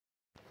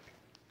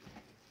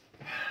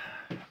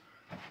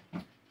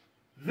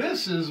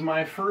This is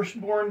my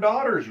firstborn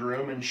daughter's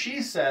room, and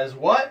she says,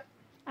 what?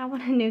 I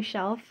want a new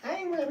shelf.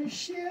 I want a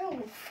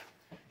shelf.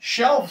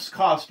 Shelves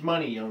cost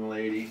money, young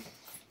lady.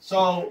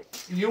 So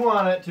you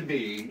want it to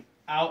be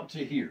out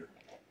to here.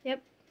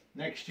 Yep.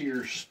 Next to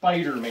your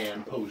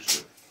Spider-Man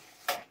poster.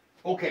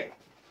 Okay.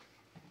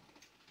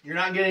 You're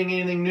not getting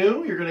anything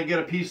new. You're going to get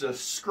a piece of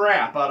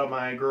scrap out of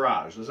my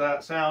garage. Does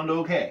that sound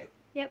okay?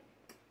 Yep.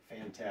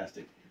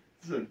 Fantastic.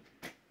 This is a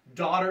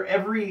daughter,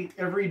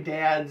 every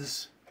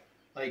dad's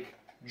like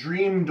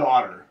dream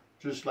daughter.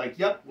 Just like,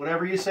 yep,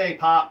 whatever you say,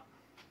 Pop.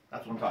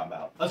 That's what I'm talking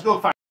about. Let's go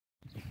find.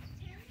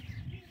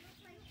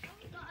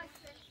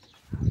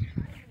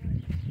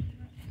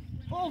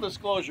 Full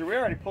disclosure, we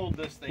already pulled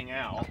this thing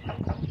out.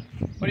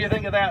 What do you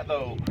think of that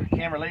though,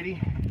 camera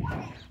lady?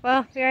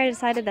 Well, we already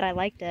decided that I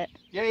liked it.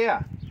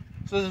 Yeah.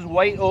 So this is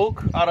white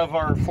oak out of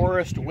our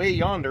forest way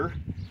yonder.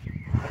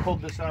 I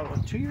pulled this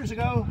out 2 years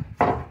ago.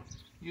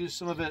 Used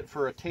some of it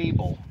for a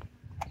table.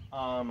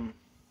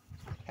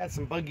 Had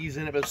some buggies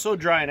in it, but it's so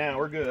dry now,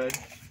 we're good.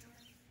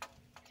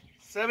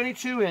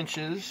 72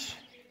 inches.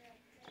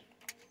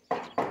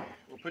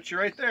 We'll put you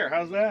right there.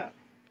 How's that?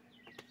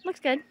 Looks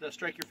good. Does that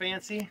strike your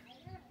fancy?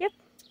 Yep.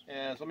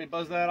 And so let me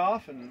buzz that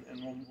off and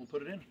we'll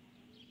put it in.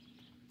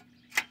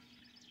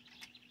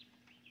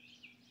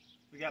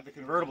 We got the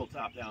convertible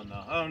top down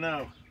though. Oh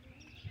no.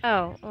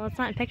 Oh, well, it's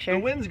not in picture. The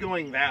wind's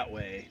going that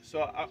way,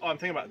 so I'm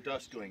thinking about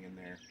dust going in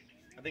there.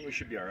 I think we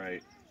should be all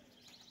right.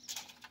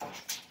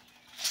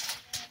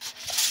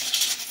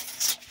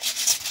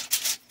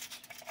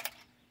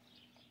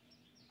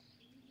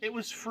 It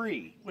was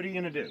free. What are you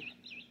going to do?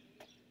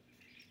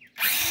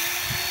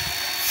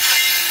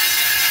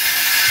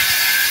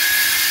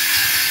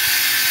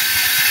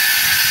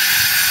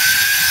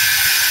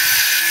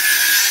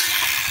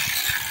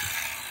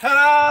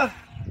 Ta-da!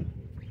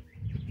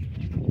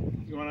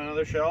 You want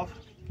another shelf?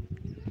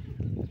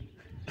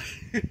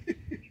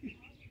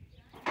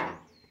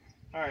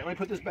 Alright, let me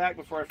put this back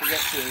before I forget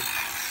to.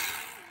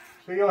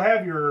 So you'll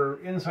have your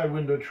inside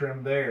window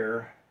trim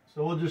there.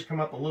 So we'll just come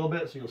up a little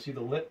bit so you'll see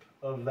the lip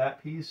of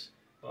that piece.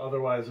 But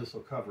otherwise this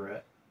will cover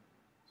it.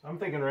 So I'm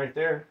thinking right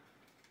there.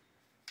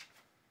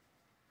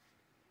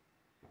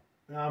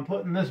 Now I'm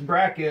putting this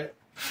bracket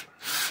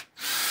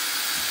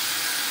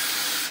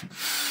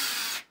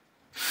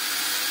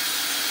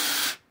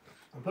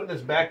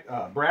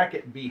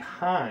bracket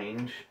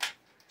behind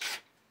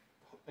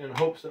in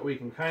hopes that we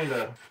can kind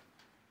of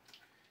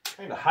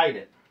hide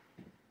it.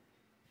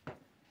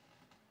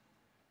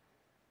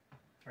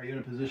 Are you in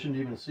a position to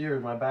even see, or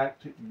is my back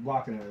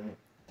blocking everything?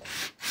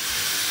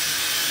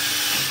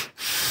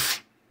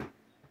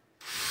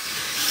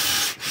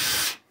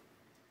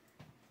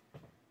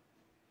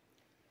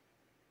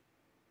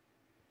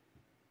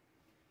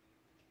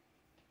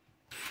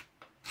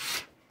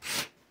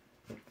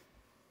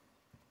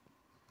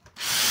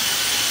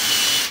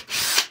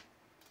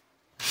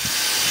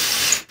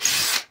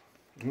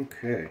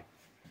 Okay,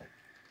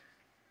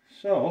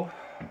 so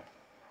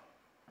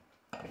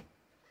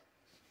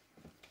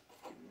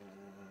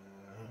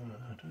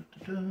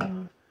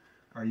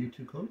are you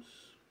too close,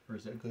 or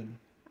is that good?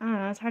 I don't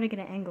know, it's hard to get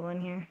an angle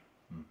in here.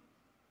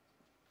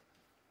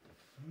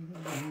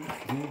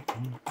 Do you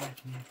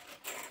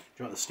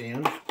want the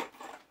stand?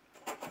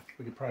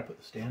 We could probably put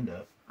the stand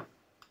up.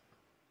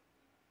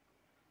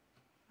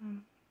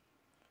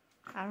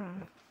 I don't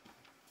know.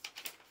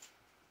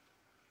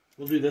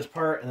 We'll do this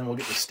part and then we'll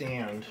get the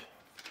stand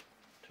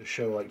to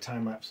show like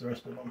time lapse the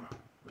rest of them.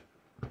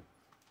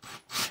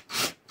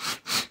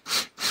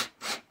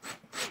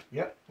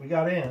 Yep, we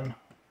got in.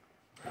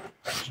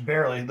 Just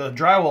barely. The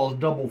drywall is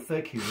double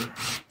thick here.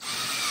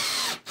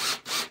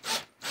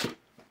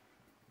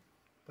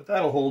 But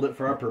that'll hold it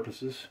for our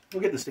purposes.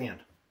 We'll get the stand.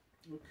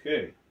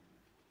 Okay.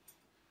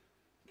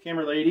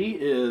 Camera lady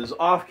is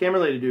off camera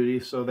lady duty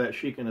so that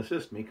she can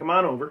assist me. Come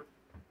on over.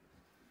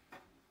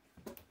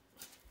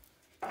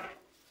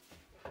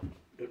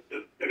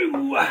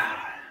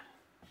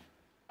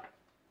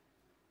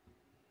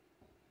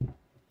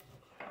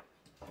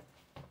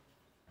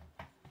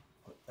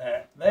 Put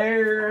that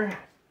there,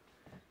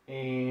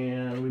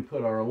 and we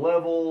put our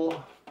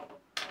level.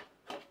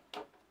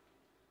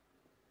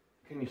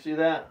 Can you see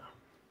that?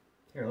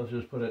 Here, let's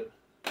just put it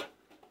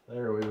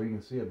there where we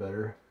can see it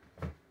better.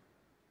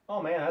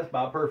 Oh man, that's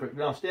about perfect.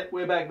 Now step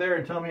way back there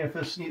and tell me if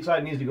this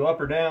side needs to go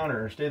up or down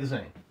or stay the same.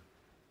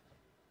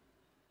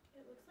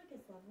 It looks like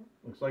it's level.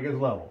 Looks like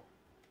it's level.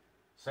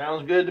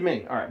 Sounds good to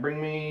me. All right,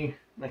 bring me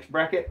next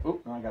bracket.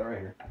 Oh, no, I got it right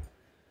here.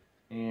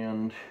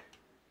 And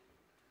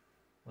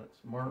let's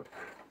mark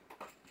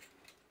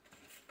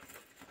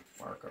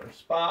our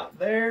spot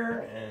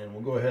there, and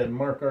we'll go ahead and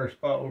mark our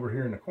spot over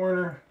here in the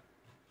corner.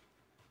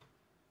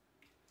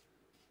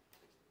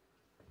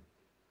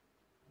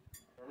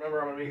 Remember,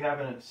 I'm going to be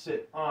having it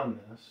sit on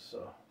this,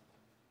 so.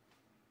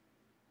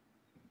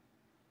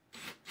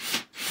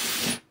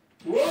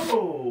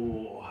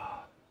 Whoa!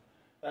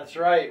 That's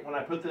right. When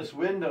I put this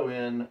window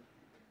in,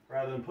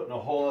 rather than putting a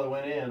whole other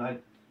one in,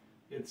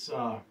 it's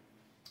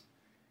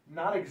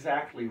not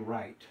exactly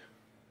right.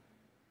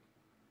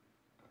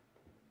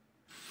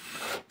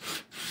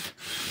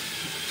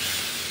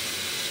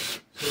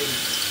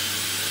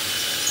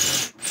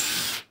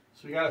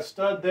 you got a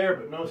stud there,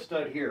 but no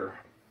stud here.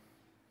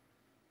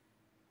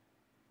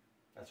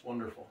 That's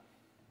wonderful.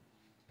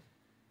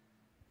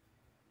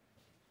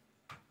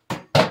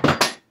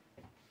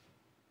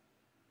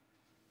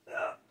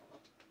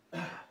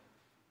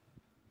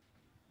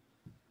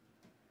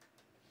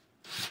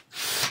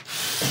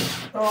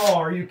 Oh,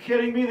 are you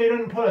kidding me? They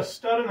didn't put a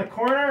stud in the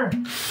corner?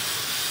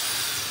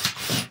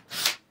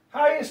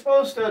 How are you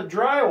supposed to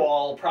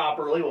drywall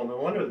properly? Well, no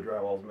wonder the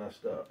drywall's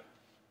messed up.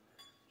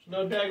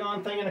 There's no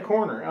daggone thing in the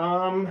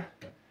corner.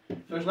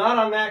 If there's not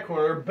on that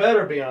corner, it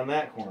better be on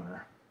that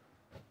corner.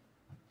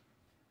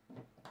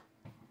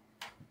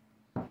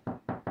 Do you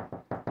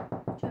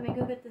want me to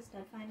go get the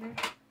stud finder?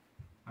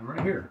 I'm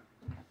right here.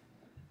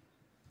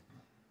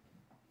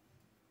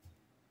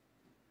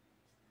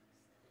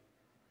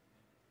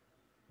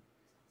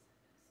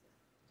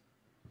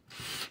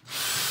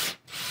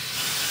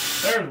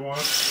 There's one.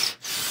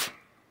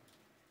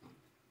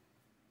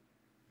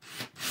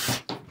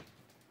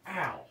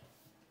 Ow.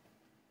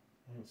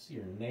 I can see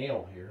your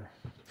nail here.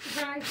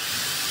 Surprise.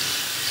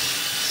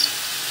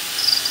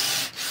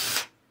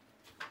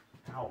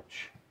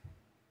 Ouch.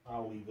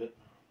 I'll leave it.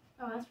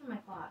 Oh, that's from my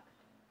clock.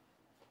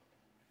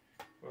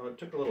 Well, it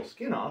took a little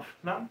skin off.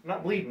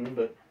 Not bleeding,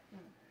 but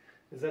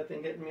is that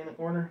thing getting me in the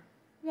corner?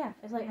 Yeah,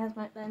 it's like has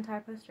the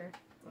entire poster.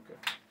 Okay.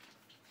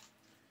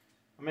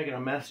 I'm making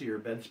a messier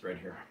bedspread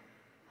here.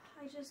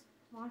 I just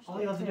washed it. All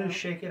you have to do is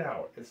shake it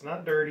out. It's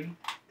not dirty.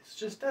 It's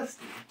just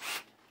dusty.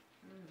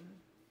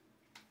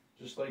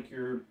 Just like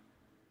your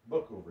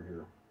book over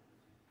here.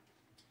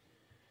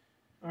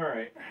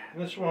 Alright,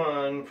 this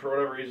one, for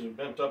whatever reason,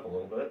 bent up a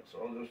little bit, so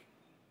I'll just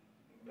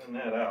bend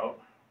that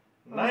out.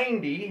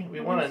 90,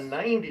 we want a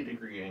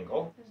 90-degree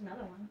angle. There's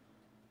another one.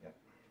 Yep.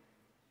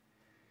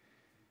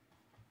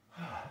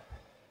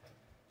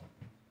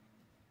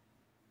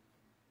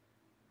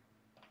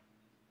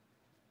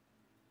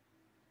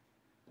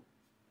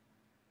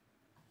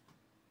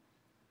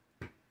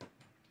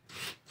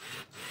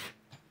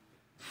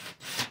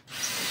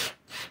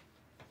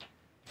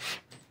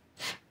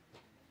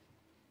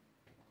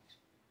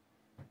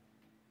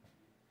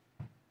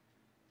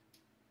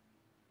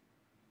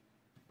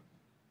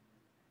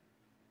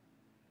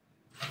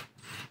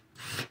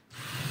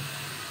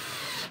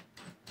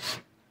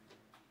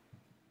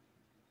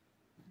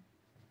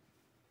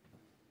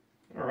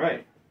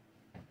 Alright,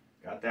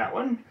 got that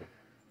one.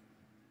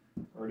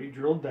 Already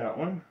drilled that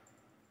one.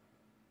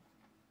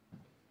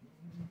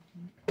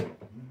 You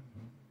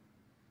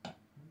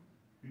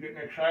getting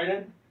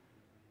excited?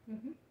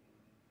 Mm-hmm.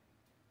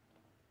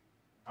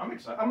 I'm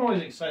excited. I'm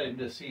always excited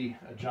to see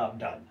a job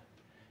done,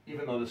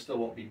 even though this still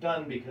won't be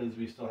done because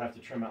we still have to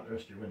trim out the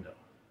rest of your window.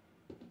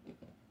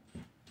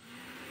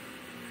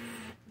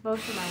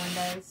 Both of my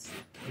windows.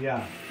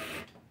 Yeah.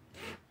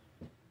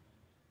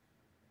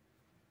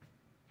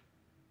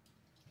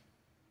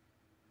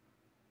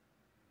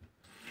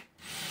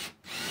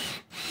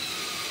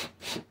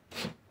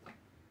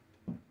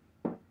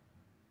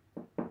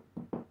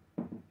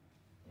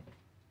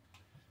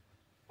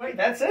 Wait,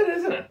 that's it,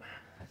 isn't it?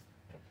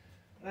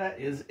 That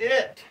is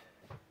it.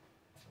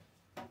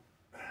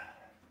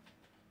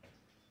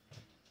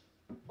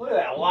 Look at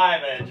that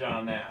live edge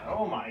on that.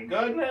 Oh my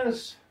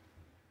goodness.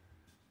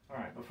 All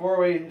right, before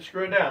we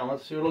screw it down,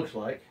 let's see what it looks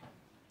like.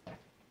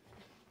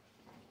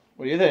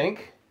 What do you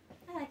think?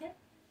 I like it.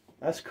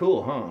 That's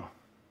cool, huh?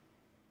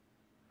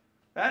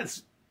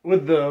 That's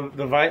with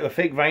the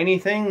fake viney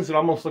things. It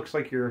almost looks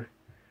like you're,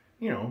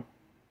 you know,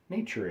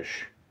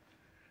 nature-ish.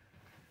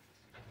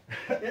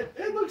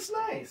 it looks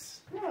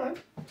nice. Yeah,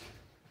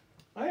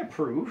 I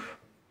approve.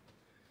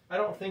 I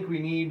don't think we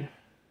need.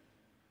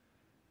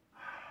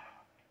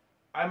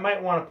 I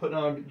might want to put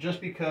on just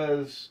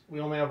because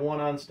we only have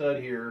one on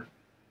stud here,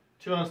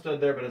 two on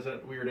stud there, but it's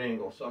at a weird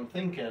angle. So I'm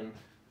thinking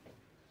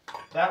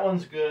that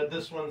one's good.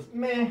 This one's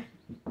meh.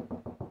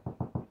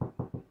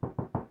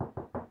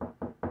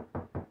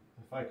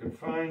 If I could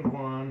find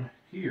one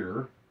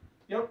here.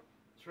 Yep,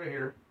 it's right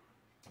here.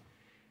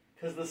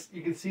 Because this,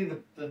 you can see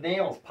the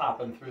nails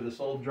popping through this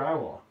old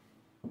drywall.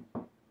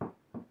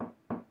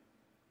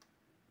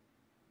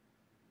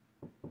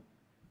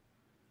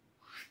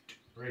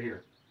 Right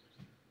here.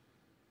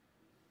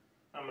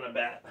 I'm gonna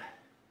bat.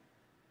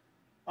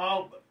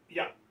 Oh,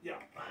 yeah. I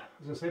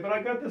was gonna say, but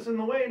I got this in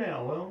the way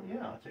now. Well,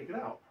 yeah, take it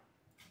out.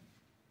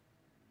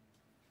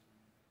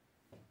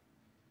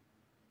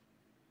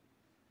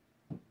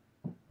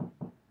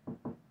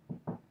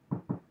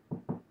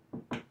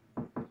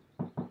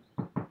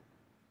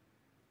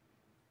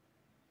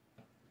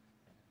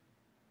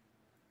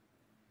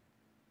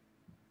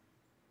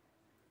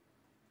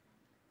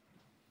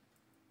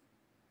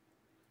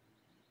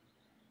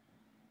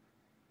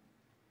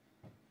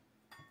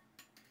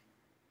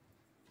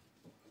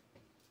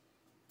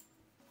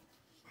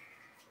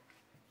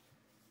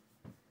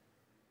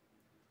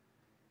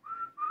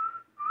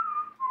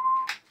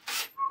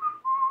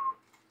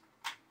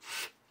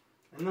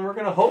 And then we're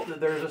going to hope that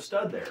there's a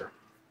stud there.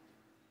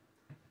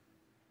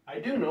 I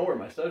do know where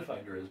my stud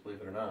finder is, believe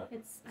it or not.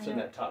 It's in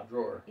that top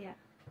drawer. Yeah,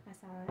 I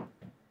saw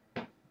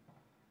it.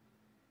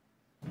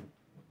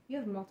 You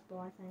have multiple,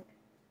 I think.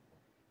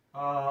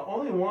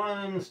 Only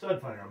one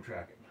stud finder I'm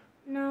tracking.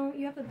 No,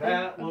 you have a big,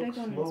 That a big looks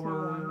one and a small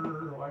one.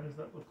 lower. Why does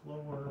that look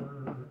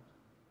lower?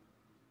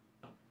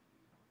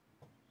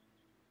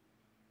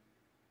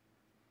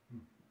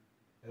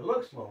 It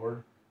looks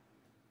lower.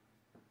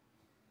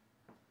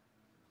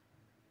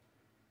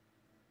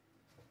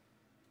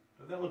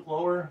 Does that look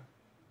lower?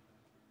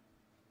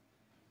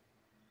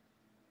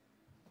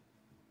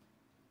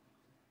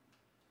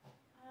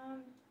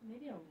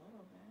 Maybe a little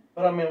bit.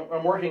 But I mean,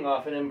 I'm working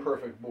off an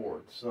imperfect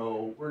board,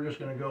 so we're just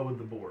going to go with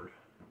the board.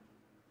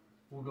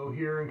 We'll go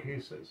here in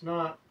case it's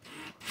not.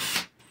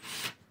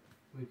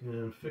 We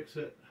can fix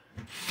it.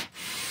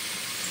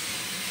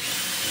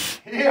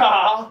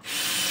 Yeah!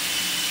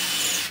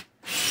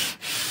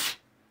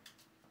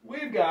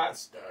 We've got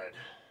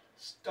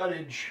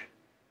studdage.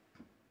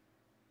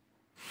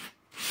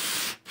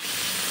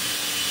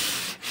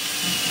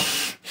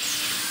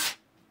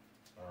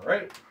 All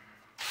right.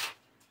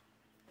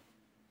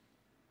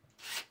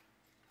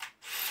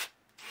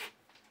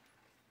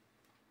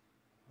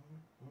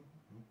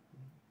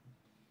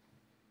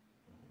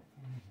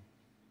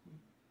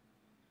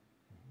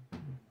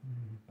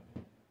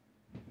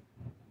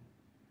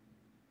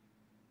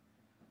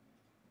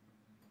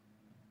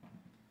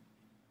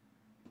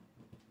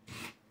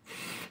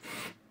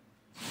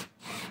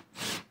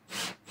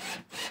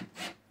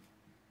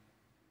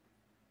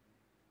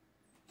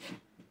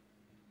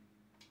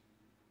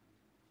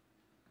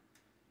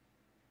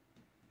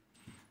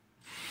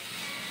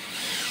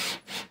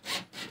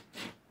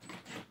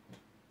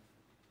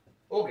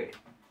 Okay,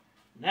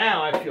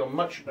 now I feel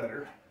much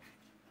better.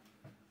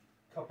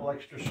 Couple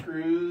extra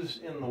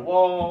screws in the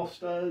wall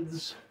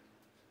studs.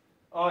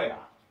 Oh yeah,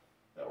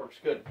 that works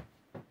good.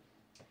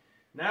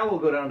 Now we'll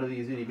go down to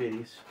these itty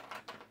bitties.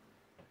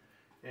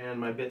 And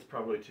my bit's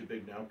probably too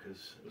big now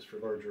because it was for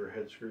larger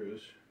head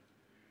screws.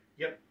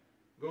 Yep,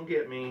 go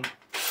get me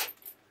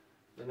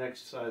the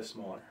next size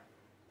smaller,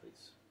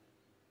 please.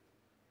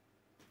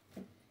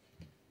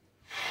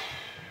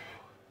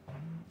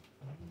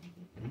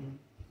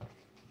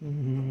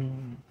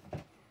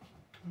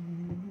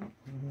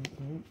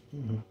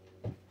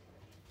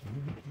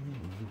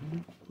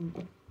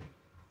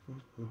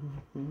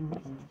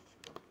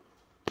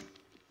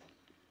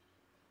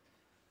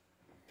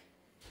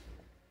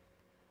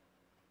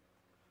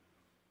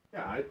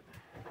 Yeah,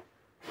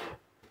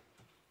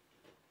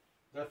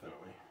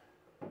 definitely.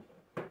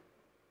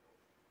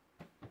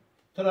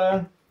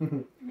 Ta-da!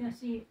 Yeah,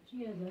 see,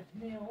 she has a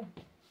nail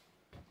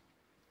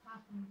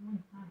popping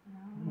one popping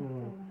out.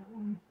 That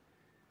one.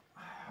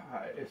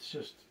 It's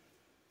just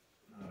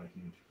not a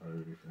huge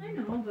priority for me. I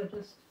know, but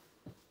just.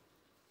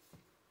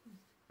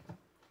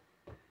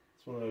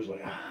 It's one of those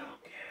like, I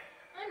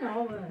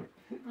know, but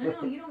I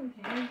know you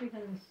don't care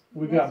because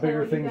we've got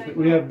bigger things.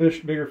 We have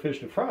bigger fish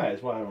to fry.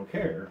 Is why I don't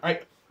care.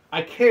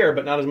 I care,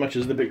 but not as much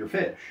as the bigger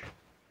fish.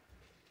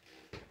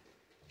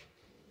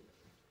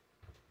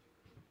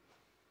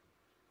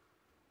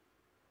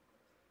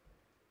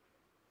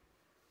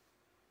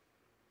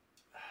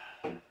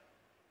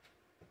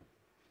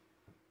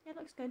 It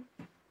looks good.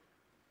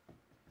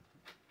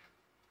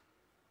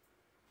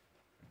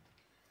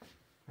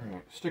 All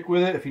right, stick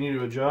with it if you need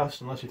to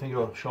adjust, unless you think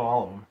it'll show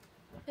all of them.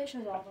 It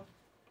shows all of them.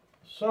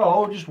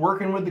 So, just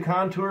working with the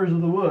contours of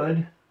the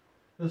wood.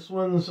 This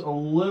one's a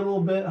little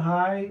bit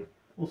high.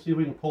 We'll see if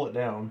we can pull it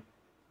down.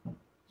 So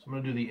I'm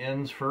going to do the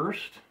ends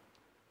first.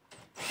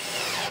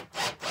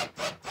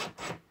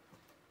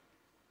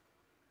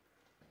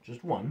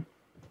 Just one.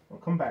 I'll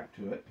come back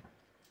to it.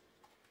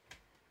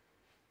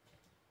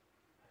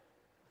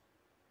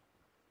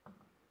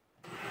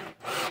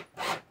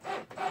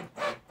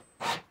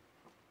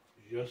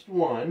 Just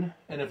one.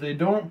 And if they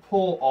don't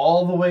pull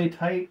all the way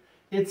tight,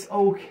 it's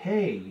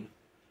okay.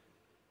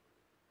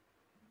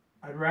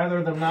 I'd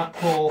rather them not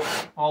pull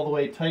all the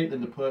way tight than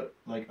to put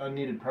like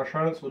unneeded pressure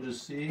on it, so we'll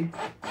just see.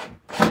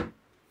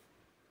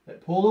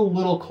 It pulled a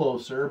little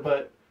closer,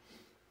 but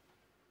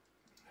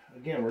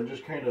again, we're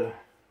just kind of...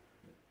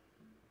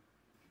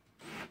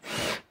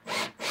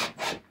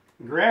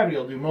 Gravity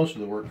will do most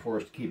of the work for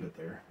us to keep it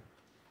there.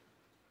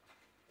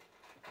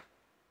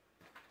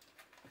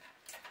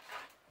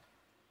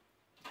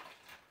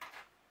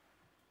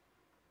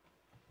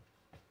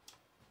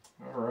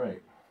 All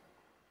right.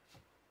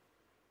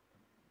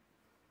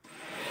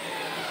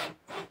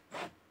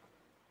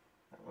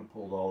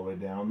 Pulled all the way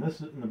down.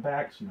 This is in the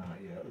back's not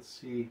yet. Let's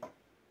see.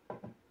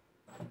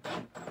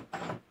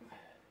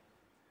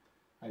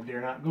 I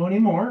dare not go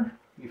anymore.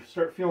 You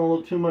start feeling a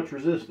little too much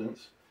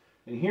resistance.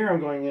 And here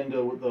I'm going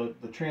into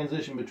the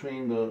transition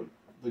between the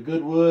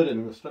good wood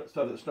and the stuff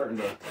that's starting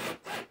to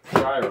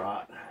dry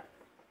rot.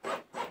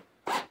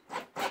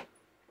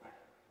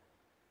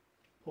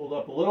 Pulled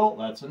up a little.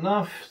 That's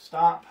enough.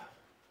 Stop.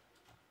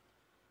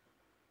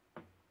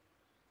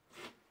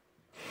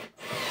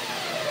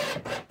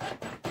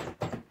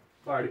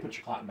 I already put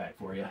your cotton back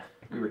for you.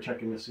 We were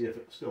checking to see if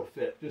it still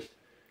fit. Just,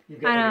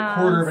 you've got like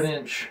a quarter of an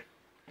inch.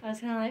 I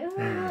was kind of like,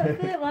 oh, will it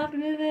fit? We'll have to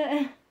move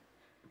it.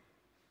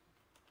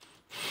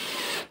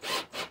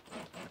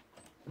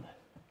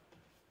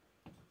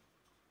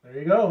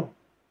 There you go.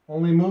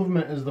 Only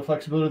movement is the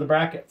flexibility of the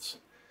brackets.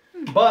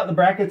 But the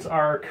brackets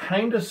are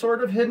kind of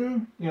sort of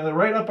hidden. You know, they're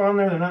right up on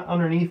there. They're not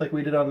underneath like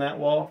we did on that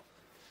wall.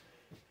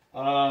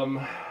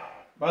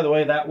 By the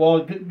way, that wall,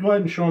 go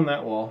ahead and show them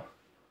that wall.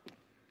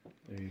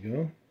 There you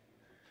go.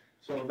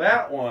 So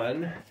that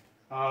one,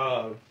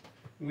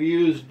 we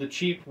used the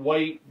cheap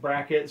white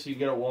brackets you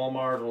get at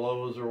Walmart or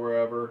Lowe's or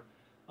wherever.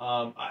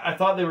 I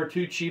thought they were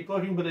too cheap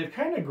looking, but they've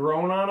kind of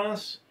grown on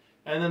us.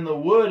 And then the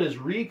wood is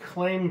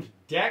reclaimed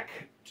deck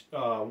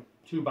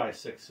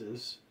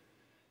 2x6s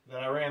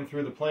that I ran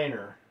through the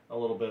planer a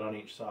little bit on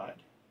each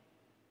side.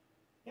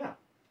 Yeah.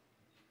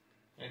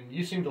 And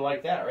you seem to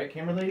like that, right,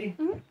 camera lady?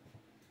 Mm-hmm.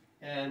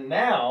 And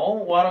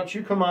now, why don't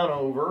you come on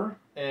over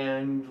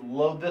and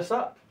load this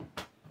up?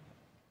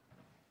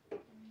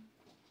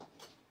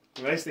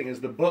 The nice thing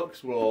is the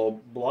books will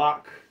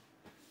block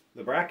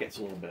the brackets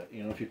a little bit,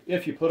 you know,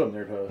 if you put them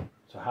there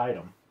to hide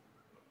them.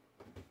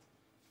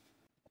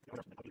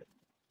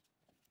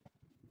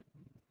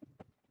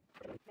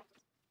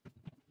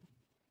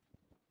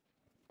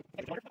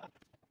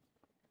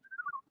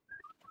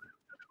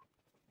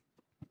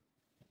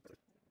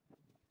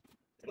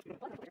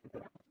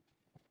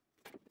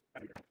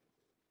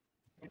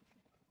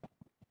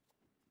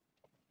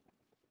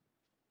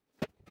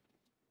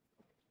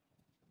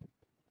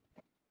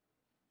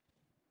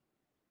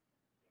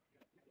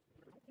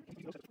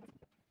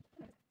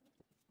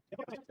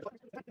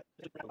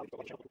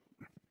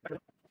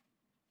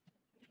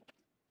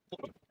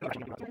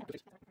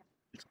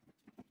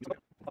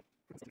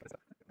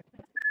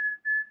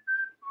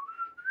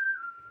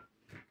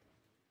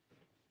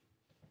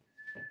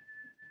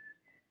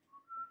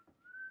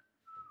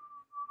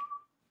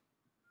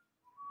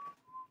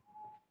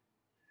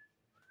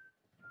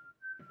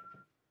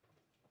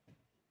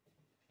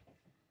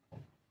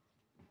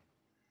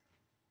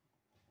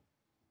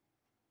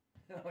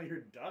 Oh,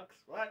 your ducks?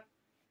 What?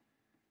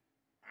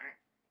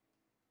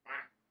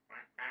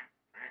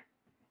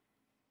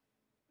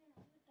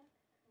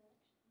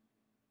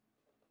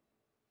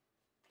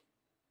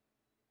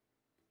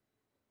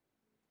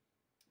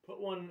 Put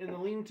one in the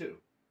lean-to.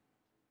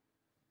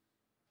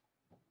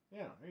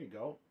 Yeah, there you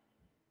go.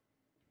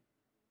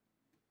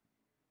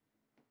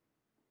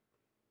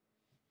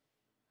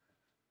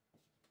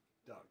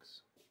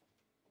 Ducks.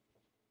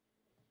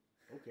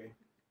 Okay.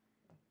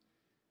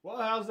 Well,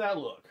 how's that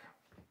look?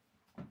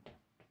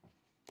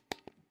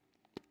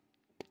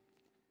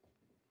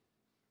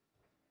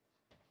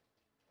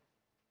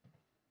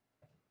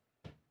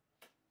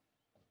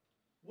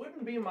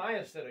 Wouldn't be my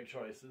aesthetic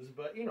choices,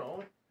 but you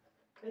know,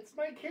 it's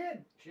my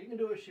kid. She can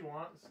do what she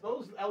wants.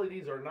 Those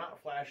LEDs are not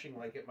flashing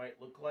like it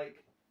might look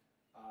like.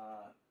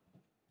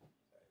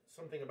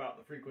 Something about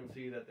the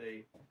frequency that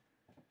they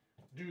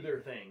do their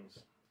things.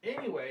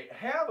 Anyway,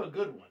 have a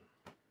good one.